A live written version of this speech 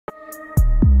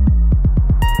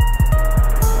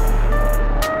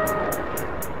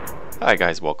Hi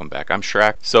guys, welcome back. I'm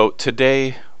Shrack. So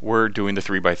today we're doing the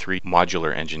 3x3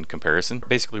 modular engine comparison.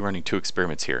 Basically running two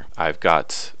experiments here. I've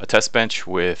got a test bench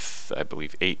with, I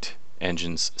believe, 8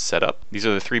 engines set up. These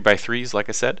are the 3x3s, like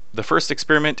I said. The first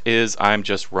experiment is I'm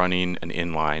just running an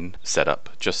inline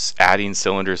setup, just adding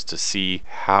cylinders to see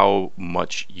how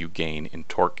much you gain in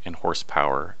torque and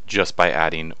horsepower just by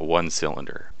adding one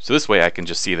cylinder. So this way I can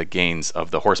just see the gains of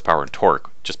the horsepower and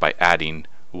torque just by adding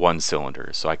one cylinder,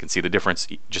 so I can see the difference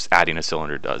just adding a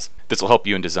cylinder does. This will help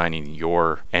you in designing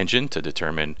your engine to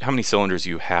determine how many cylinders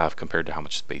you have compared to how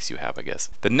much space you have, I guess.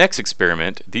 The next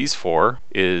experiment, these 4,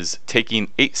 is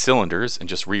taking 8 cylinders and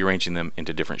just rearranging them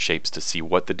into different shapes to see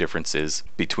what the difference is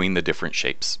between the different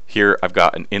shapes. Here I've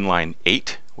got an inline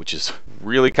 8, which is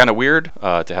really kind of weird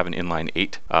to have an inline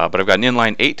 8, but I've got an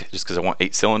inline 8 just because I want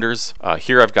 8 cylinders.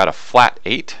 Here I've got a flat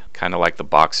 8, kind of like the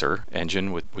Boxer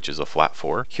engine, which is a flat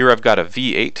 4. Here I've got a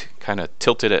V8, kind of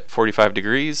tilted at 45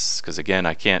 degrees, because again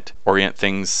I can't orient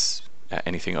things at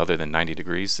anything other than 90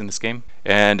 degrees in this game.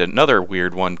 And another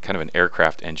weird one, kind of an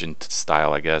aircraft engine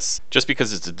style, I guess, just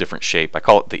because it's a different shape. I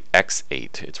call it the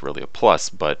X8. It's really a plus,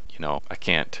 but you know, I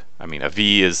can't. I mean, a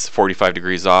V is 45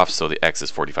 degrees off, so the X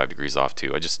is 45 degrees off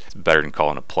too. It's better than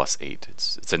calling a +8.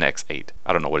 It's an X8.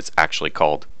 I don't know what it's actually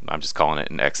called. I'm just calling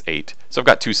it an X8. So I've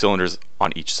got 2 cylinders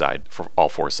on each side for all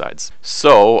 4 sides.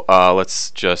 So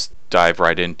let's just dive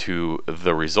right into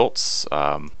the results.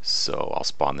 So I'll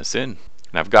spawn this in.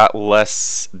 And I've got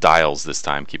less dials this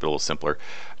time, keep it a little simpler.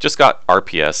 Just got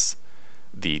RPS.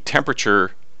 The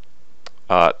temperature,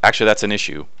 actually that's an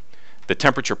issue. The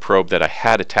temperature probe that I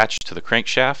had attached to the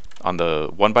crankshaft on the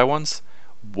 1x1s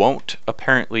won't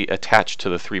apparently attach to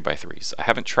the 3x3s. I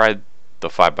haven't tried the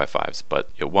 5x5s, but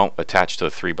it won't attach to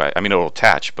the 3x. I mean, it'll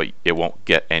attach, but it won't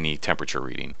get any temperature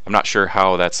reading. I'm not sure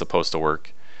how that's supposed to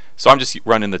work. So I'm just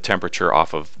running the temperature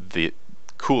off of the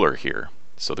cooler here.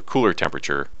 So the cooler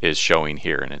temperature is showing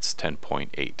here, and it's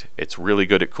 10.8. It's really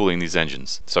good at cooling these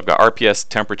engines. So I've got RPS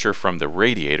temperature from the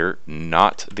radiator,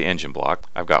 not the engine block.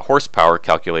 I've got horsepower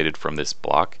calculated from this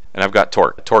block, and I've got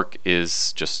torque. Torque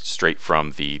is just straight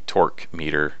from the torque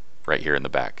meter right here in the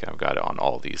back. I've got it on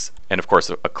all of these. And of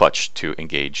course a clutch to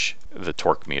engage the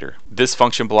torque meter. This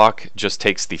function block just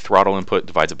takes the throttle input,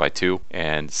 divides it by 2,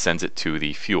 and sends it to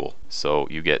the fuel. So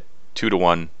you get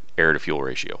 2-to-1 air to fuel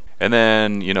ratio. And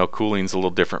then, you know, cooling's a little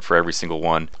different for every single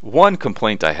one. One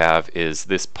complaint I have is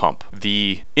this pump.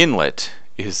 The inlet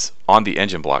is on the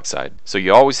engine block side, so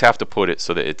you always have to put it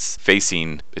so that it's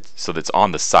facing, so that it's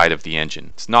on the side of the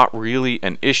engine. It's not really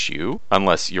an issue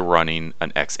unless you're running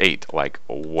an X8 like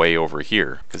way over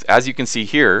here, because as you can see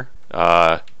here,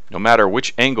 no matter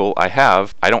which angle I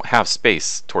have, I don't have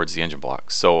space towards the engine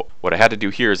block. So what I had to do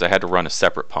here is I had to run a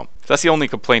separate pump. That's the only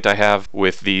complaint I have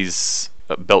with these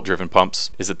belt-driven pumps,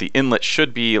 is that the inlet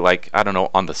should be, like, I don't know,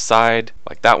 on the side.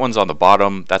 Like that one's on the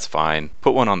bottom, that's fine.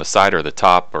 Put one on the side or the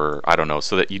top, or I don't know,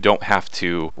 so that you don't have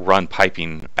to run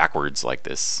piping backwards like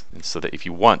this. And so that if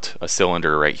you want a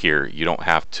cylinder right here, you don't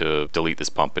have to delete this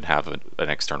pump and have an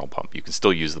external pump. You can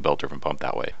still use the belt-driven pump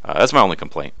that way. That's my only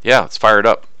complaint. Yeah, let's fire it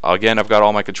up. Again, I've got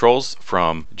all my controls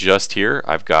from just here.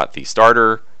 I've got the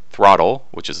starter, throttle,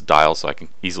 which is a dial so I can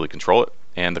easily control it,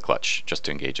 and the clutch, just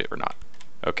to engage it or not.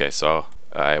 Okay, so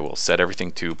I will set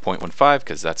everything to 0.15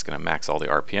 because that's going to max all the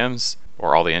RPMs,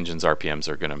 or all the engine's RPMs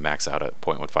are going to max out at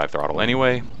 0.15 throttle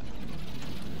anyway.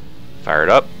 Fire it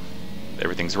up.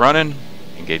 Everything's running.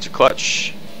 Engage the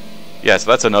clutch. Yeah,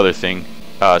 so that's another thing.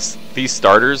 These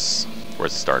starters,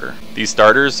 where's the starter? These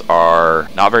starters are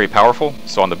not very powerful,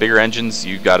 so on the bigger engines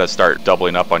you got to start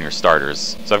doubling up on your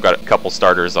starters. So I've got a couple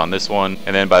starters on this one,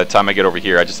 and then by the time I get over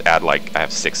here I just add, like, I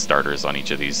have 6 starters on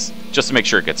each of these just to make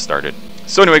sure it gets started.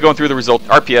 So anyway, going through the result,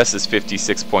 RPS is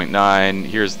 56.9,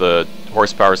 here's the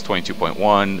horsepower is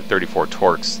 22.1, 34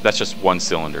 torques. That's just one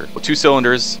cylinder. With 2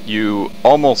 cylinders, you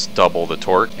almost double the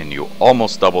torque and you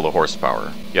almost double the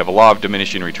horsepower. You have a law of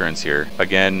diminishing returns here.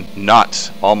 Again,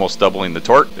 not almost doubling the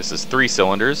torque. This is 3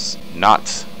 cylinders,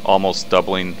 not almost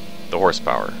doubling the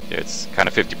horsepower. It's kind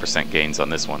of 50% gains on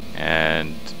this one.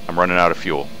 And I'm running out of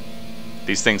fuel.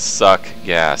 These things suck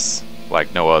gas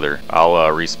like no other. I'll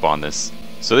respawn this.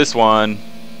 So this one,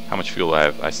 how much fuel do I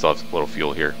have? I still have a little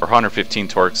fuel here. 115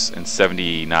 torques and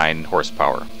 79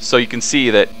 horsepower. So you can see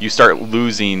that you start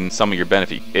losing some of your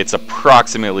benefit. It's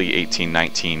approximately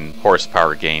 18-19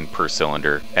 horsepower gain per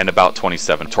cylinder and about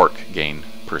 27 torque gain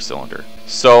per cylinder.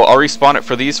 So I'll respawn it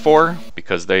for these 4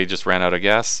 because they just ran out of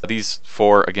gas. These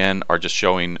 4 again are just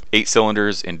showing 8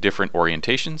 cylinders in different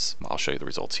orientations. I'll show you the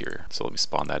results here. So let me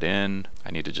spawn that in.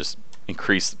 I need to just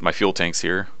increase my fuel tanks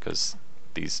here because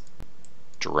these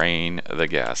drain the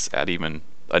gas at even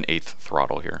an 1/8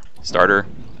 throttle here. Starter.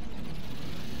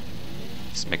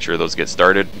 Just make sure those get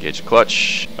started. Engage the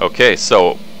clutch. Okay,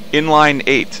 so inline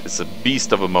 8 is a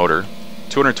beast of a motor.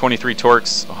 223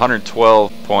 torques,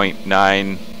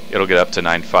 112.9. It'll get up to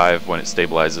 9.5 when it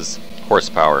stabilizes.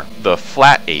 Horsepower. The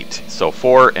flat 8, so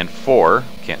 4 and 4,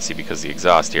 can't see because of the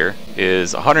exhaust here,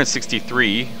 is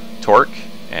 163 torque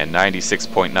and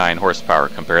 96.9 horsepower.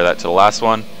 Compare that to the last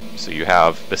one. So you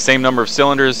have the same number of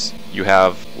cylinders, you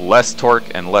have less torque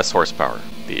and less horsepower.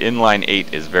 The inline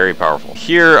 8 is very powerful.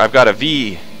 Here I've got a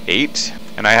V8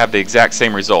 and I have the exact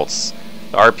same results.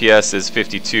 The RPS is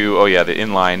 52. Oh yeah, the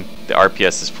inline, the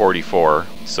RPS is 44,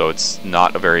 so it's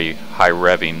not a very high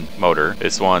revving motor.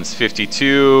 This one's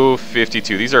 52,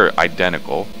 52. These are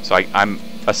identical. So I'm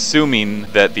assuming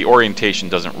that the orientation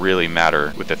doesn't really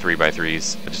matter with the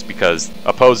 3x3s, just because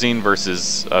opposing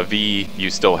versus a V, you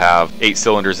still have 8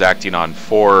 cylinders acting on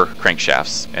 4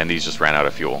 crankshafts, and these just ran out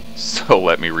of fuel. So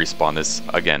let me respawn this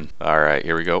again. Alright,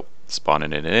 here we go.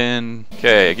 Spawning it in.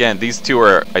 Okay, again, these two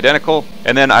are identical.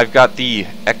 And then I've got the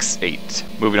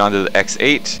X8. Moving on to the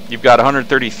X8, you've got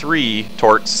 133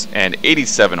 torques and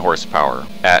 87 horsepower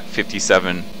at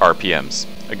 57 RPMs.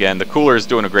 Again, the cooler is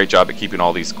doing a great job at keeping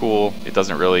all these cool. It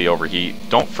doesn't really overheat.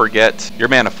 Don't forget your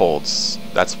manifolds.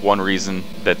 That's one reason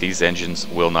that these engines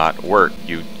will not work.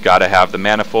 You gotta have the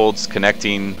manifolds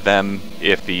connecting them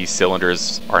if the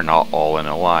cylinders are not all in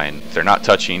a line. If they're not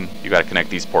touching, you gotta connect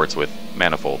these ports with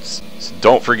manifolds. So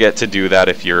don't forget to do that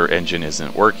if your engine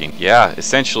isn't working. Yeah,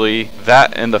 essentially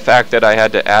that, and the fact that I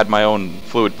had to add my own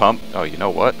fluid pump. Oh, you know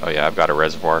what? Oh yeah, I've got a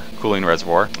reservoir, cooling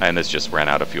reservoir, and this just ran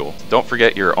out of fuel. Don't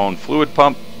forget your own fluid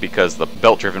pump because the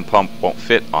belt-driven pump won't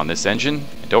fit on this engine.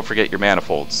 And don't forget your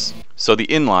manifolds. So the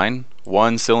inline,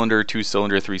 1 cylinder, 2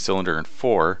 cylinder, 3 cylinder, and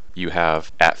 4, you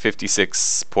have at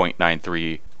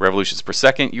 56.93 revolutions per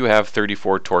second, you have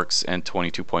 34 torques and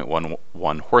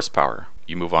 22.11 horsepower.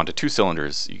 You move on to 2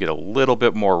 cylinders, you get a little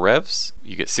bit more revs.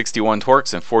 You get 61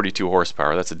 torques and 42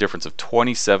 horsepower. That's a difference of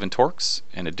 27 torques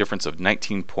and a difference of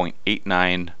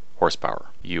 19.89 horsepower.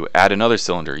 You add another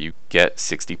cylinder, you get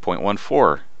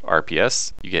 60.14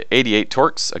 RPS. You get 88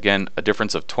 torques, again a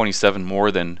difference of 27 more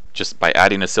than just by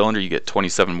adding a cylinder. You get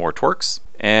 27 more torques,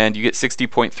 and you get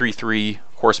 60.33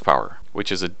 horsepower,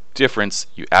 which is a difference.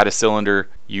 You add a cylinder,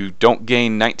 you don't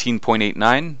gain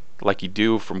 19.89 like you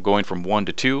do from going from 1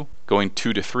 to 2. Going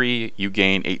 2 to 3, you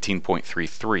gain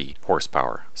 18.33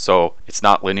 horsepower. So it's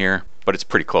not linear, but it's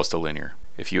pretty close to linear.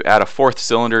 If you add a 4th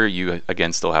cylinder, you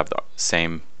again still have the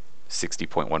same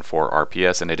 60.14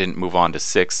 RPS, and I didn't move on to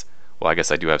 6. Well, I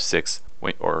guess I do have 6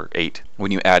 or 8.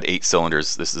 When you add 8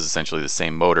 cylinders, this is essentially the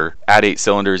same motor. Add 8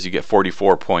 cylinders, you get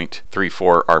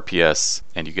 44.34 RPS,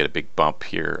 and you get a big bump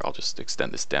here. I'll just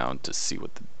extend this down to see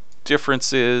what the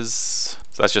difference is.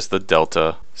 So that's just the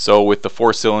delta. So with the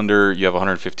 4-cylinder, you have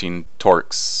 115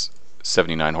 torques,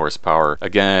 79 horsepower.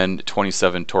 Again,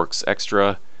 27 torques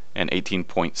extra and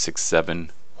 18.67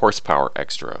 horsepower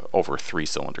extra over 3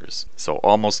 cylinders. So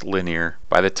almost linear.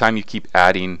 By the time you keep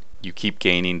adding, you keep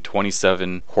gaining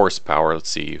 27 horsepower. Let's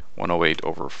see, 108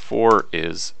 over 4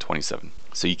 is 27.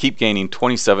 So you keep gaining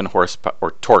 27 horsepower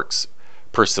or torques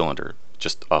per cylinder.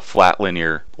 Just a flat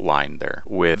linear line there.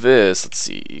 With this, let's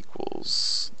see,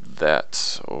 equals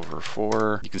that over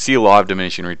 4. You can see a law of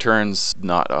diminishing returns,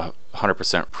 not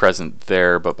 100% present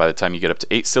there, but by the time you get up to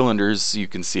 8 cylinders, you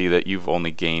can see that you've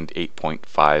only gained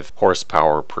 8.5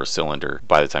 horsepower per cylinder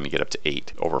by the time you get up to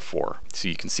 8 over 4. So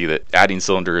you can see that adding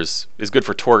cylinders is good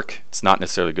for torque. It's not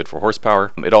necessarily good for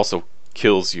horsepower. It also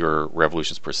kills your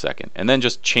revolutions per second. And then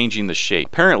just changing the shape.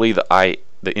 Apparently the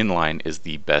inline is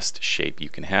the best shape you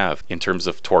can have in terms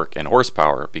of torque and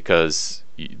horsepower, because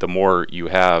the more you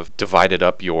have divided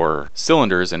up your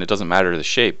cylinders, and it doesn't matter the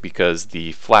shape because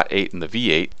the flat 8 and the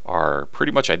V8 are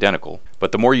pretty much identical,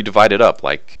 but the more you divide it up,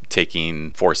 like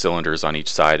taking 4 cylinders on each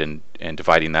side and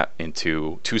dividing that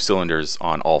into 2 cylinders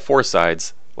on all 4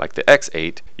 sides, like the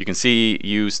X8, you can see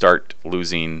you start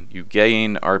losing, you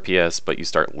gain RPS, but you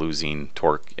start losing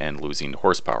torque and losing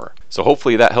horsepower. So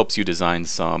hopefully that helps you design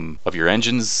some of your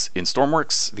engines in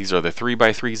Stormworks. These are the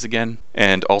 3x3s again.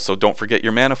 And also don't forget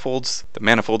your manifolds. The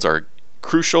manifolds are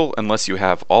crucial unless you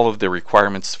have all of the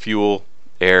requirements: fuel,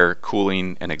 air,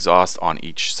 cooling, and exhaust on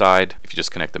each side. If you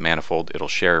just connect the manifold, it'll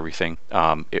share everything.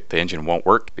 The engine won't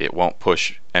work. It won't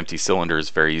push empty cylinders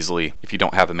very easily. If you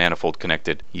don't have a manifold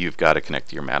connected, you've got to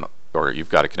connect your you've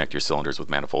got to connect your cylinders with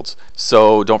manifolds.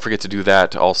 So don't forget to do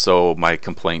that. Also, my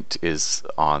complaint is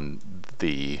on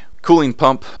the cooling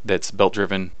pump that's belt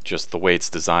driven, just the way it's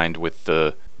designed with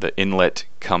the inlet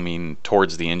coming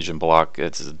towards the engine block.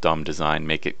 It's a dumb design.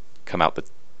 Make it come out the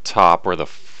top or the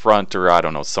front, or I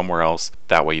don't know, somewhere else.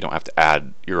 That way you don't have to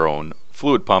add your own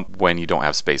fluid pump when you don't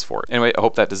have space for it. Anyway, I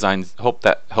hope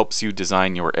that helps you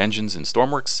design your engines in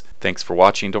Stormworks. Thanks for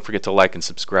watching. Don't forget to like and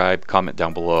subscribe, comment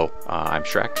down below. I'm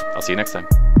Shrack. I'll see you next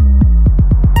time.